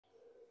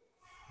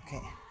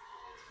Okay.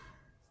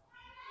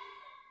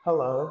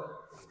 Hello.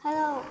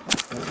 Hello.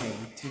 Okay.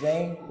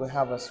 Today we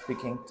have a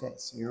speaking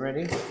test. You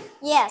ready?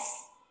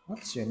 Yes.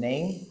 What's your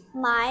name?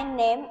 My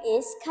name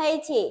is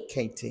Katie.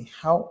 Katie.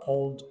 How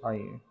old are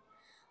you?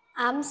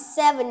 I'm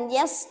 7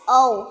 years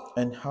old.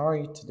 And how are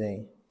you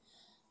today?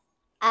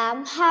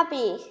 I'm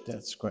happy.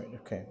 That's great.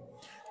 Okay.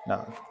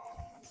 Now,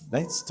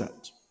 let's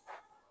start.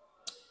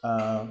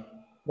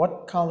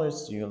 What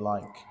colors do you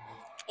like?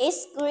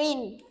 It's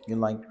green. You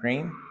like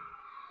green?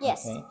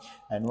 Yes. Okay.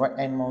 And what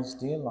animals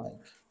do you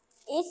like?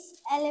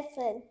 It's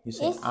elephant. You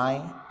say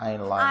I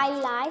like. I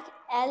like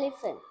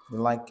elephant. You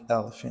like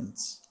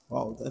elephants.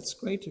 Wow, that's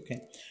great. Okay.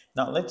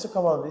 Now let's talk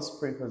about this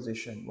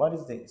preposition. What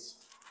is this?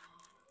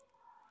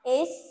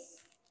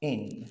 It's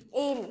In.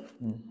 in,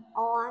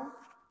 on,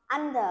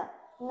 under,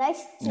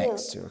 next to.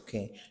 Next to.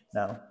 Okay.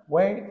 Now,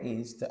 where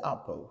is the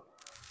apple?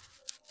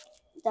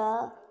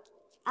 The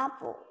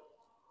apple.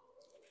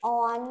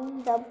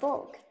 On the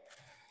book.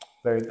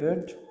 Very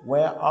good.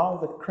 Where are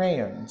the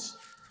crayons?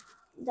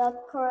 The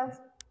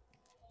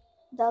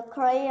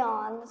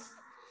crayons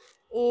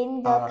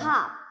in the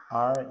cup.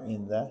 Are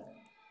in the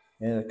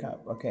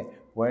cup. Okay.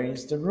 Where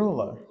is the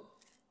ruler?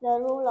 The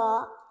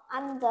ruler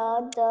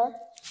under the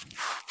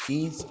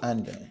Is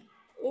under.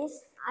 is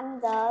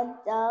under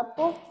the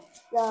book,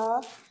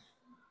 the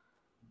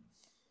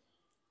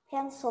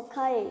pencil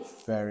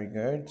case. Very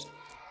good.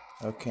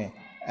 Okay.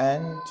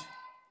 And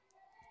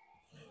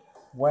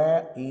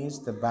where is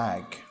the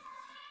bag?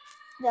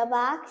 The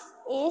box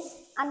is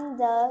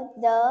under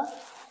the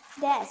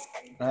desk.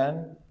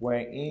 And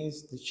where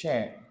is the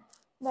chair?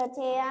 The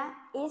chair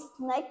is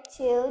next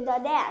to the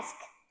desk.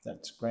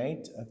 That's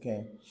great.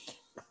 Okay.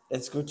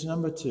 Let's go to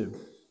number 2.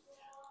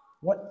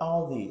 What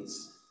are these?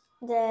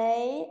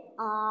 They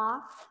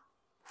are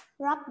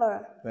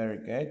rubber. Very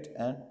good.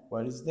 And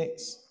what is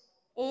this?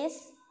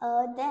 It's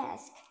a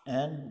desk.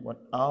 And what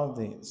are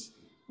these?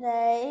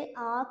 They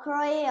are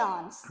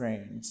crayons.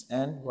 Crayons.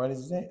 And what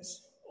is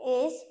this?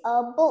 It's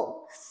a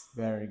book.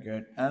 Very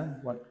good.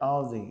 And what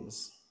are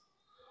these?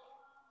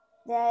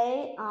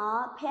 They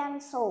are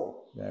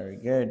pencil. Very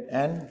good.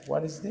 And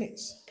what is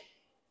this?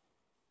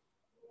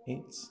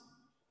 It's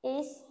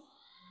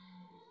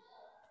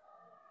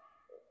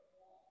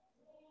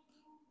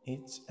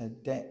a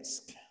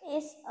desk.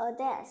 It's a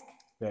desk.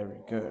 Very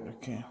good.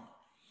 Okay.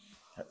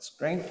 That's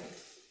great.